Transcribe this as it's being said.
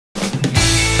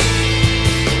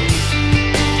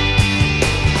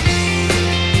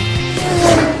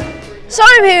So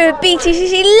I'm here with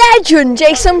BTCC legend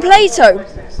Jason Plato.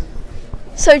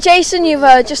 So Jason, you've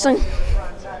just done...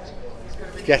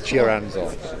 Get your hands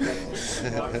off.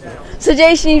 So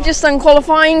Jason, you've just done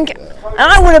qualifying, and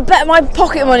I would have bet my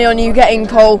pocket money on you getting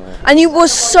pole, and you were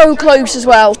so close as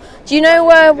well. Do you know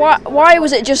why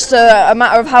was it just a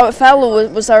matter of how it fell, or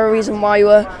was there a reason why you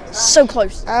were so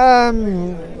close? Yeah,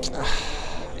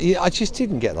 I just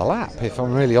didn't get the lap, if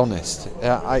I'm really honest.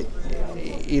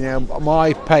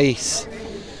 My pace.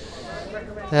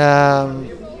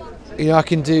 I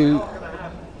can do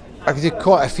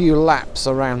quite a few laps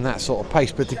around that sort of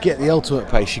pace, but to get the ultimate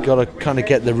pace, you got to kind of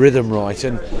get the rhythm right.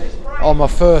 And on my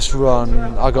first run,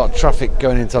 I got traffic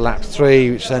going into lap 3,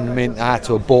 which then meant I had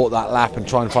to abort that lap and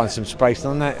try and find some space.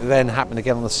 And that then happened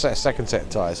again on the second set of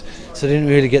tyres, so I didn't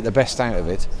really get the best out of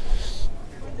it.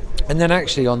 And then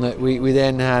actually on that, we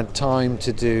then had time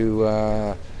to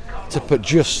do to put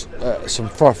just some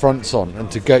fronts on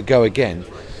and to go again.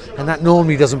 And that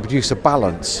normally doesn't produce a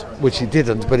balance, which it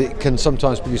didn't, but it can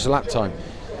sometimes produce a lap time.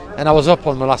 And I was up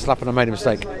on my last lap and I made a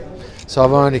mistake. So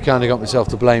I've only kind of got myself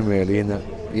to blame, really, in that,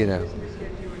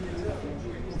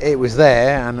 it was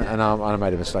there and I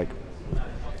made a mistake.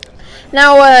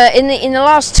 Now, in the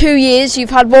last 2 years,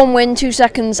 you've had 1 win, 2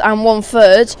 seconds, and 1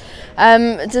 third.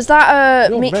 Does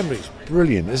that Your memory's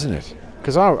brilliant, isn't it?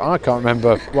 Because I can't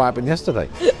remember what happened yesterday.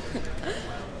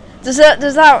 Does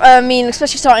that mean,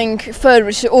 especially starting third,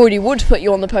 which already would put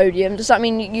you on the podium, does that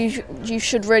mean you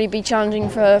should really be challenging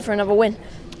for another win?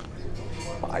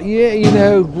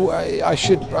 Yeah, I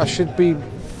should be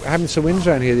having some wins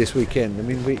around here this weekend. I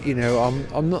mean,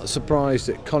 I'm not surprised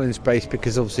at Colin's pace,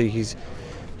 because obviously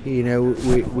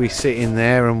we sit in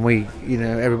there and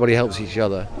everybody helps each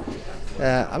other.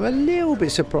 I'm a little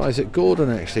bit surprised at Gordon,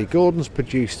 actually. Gordon's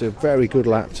produced a very good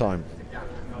lap time.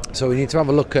 So we need to have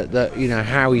a look at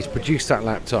how he's produced that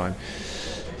lap time.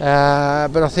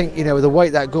 But I think with the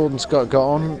weight that Gordon's got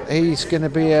on, he's going to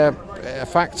be a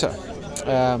factor.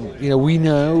 We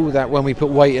know that when we put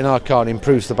weight in our car, it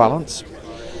improves the balance.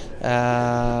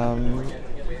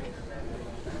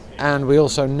 And we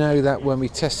also know that when we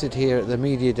tested here at the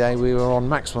media day, we were on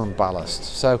maximum ballast.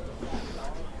 So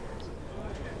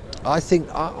I think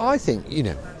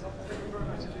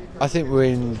we're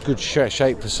in good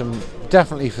shape for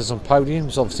definitely for some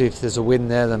podiums. Obviously, if there's a win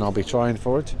there, then I'll be trying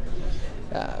for it.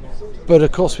 But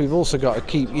of course, we've also got to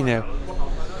keep,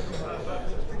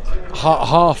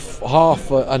 half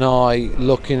an eye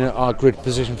looking at our grid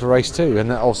position for race 2,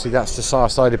 and obviously that's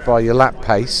decided by your lap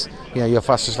pace. Your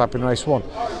fastest lap in race 1,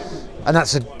 and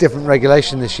that's a different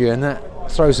regulation this year, and that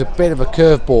throws a bit of a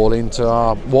curveball into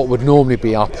what would normally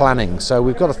be our planning. So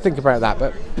we've got to think about that.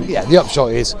 But yeah, the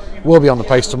upshot is we'll be on the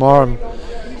pace tomorrow, and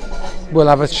we'll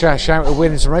have a shout at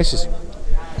winning some races.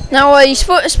 Now, you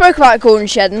spoke about Gordon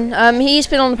Sheddon. He's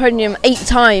been on the podium 8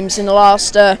 times in the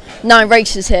last 9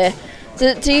 races here.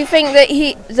 Do you think that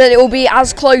it will be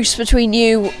as close between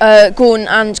you, Gordon,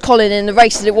 and Colin in the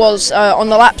race as it was on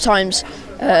the lap times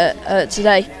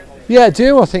today? Yeah, I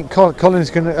do. I think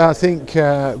Gordon's going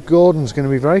to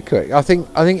be very quick. I think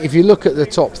if you look at the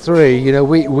top 3,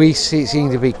 we seem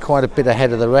to be quite a bit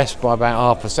ahead of the rest by about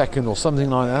half a second or something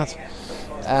like that.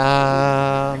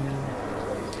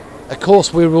 Of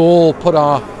course, we will all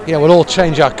we'll all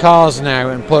change our cars now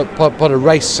and put a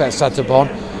race setup on,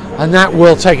 and that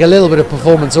will take a little bit of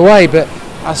performance away. But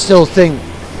I still think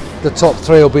the top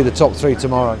 3 will be the top 3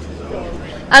 tomorrow.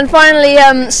 And finally,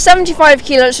 75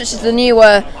 kilos, which is the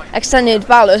newer extended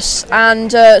ballast,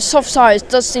 and soft tyres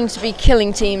does seem to be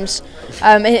killing teams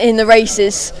in the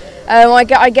races.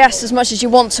 I guess as much as you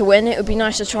want to win, it would be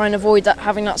nice to try and avoid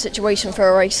having that situation for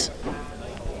a race.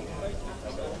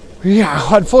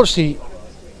 Yeah, unfortunately,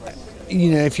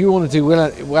 if you want to do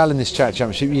well in this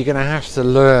championship, you're going to have to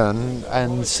learn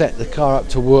and set the car up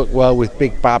to work well with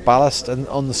big ballast and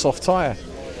on the soft tyre.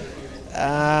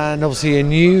 And obviously, a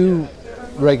new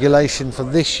regulation for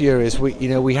this year is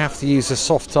we have to use a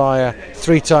soft tyre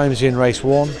 3 times in race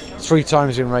 1, 3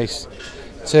 times in race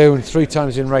 2, and 3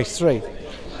 times in race 3,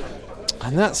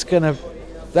 and that's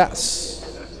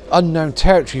unknown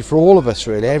territory for all of us,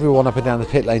 really, everyone up and down the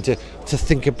pit lane, to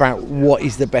think about what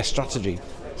is the best strategy.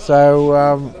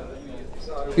 So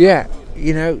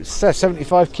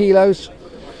 75 kilos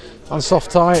on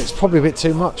soft tyre, it's probably a bit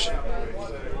too much,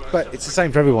 but it's the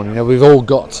same for everyone. We've all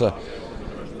got to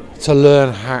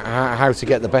learn how to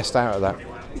get the best out of that.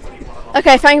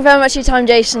 Okay, thank you very much for your time,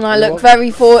 Jason. I look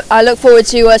forward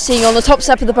to seeing you on the top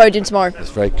step of the podium tomorrow. That's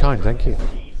very kind, thank you.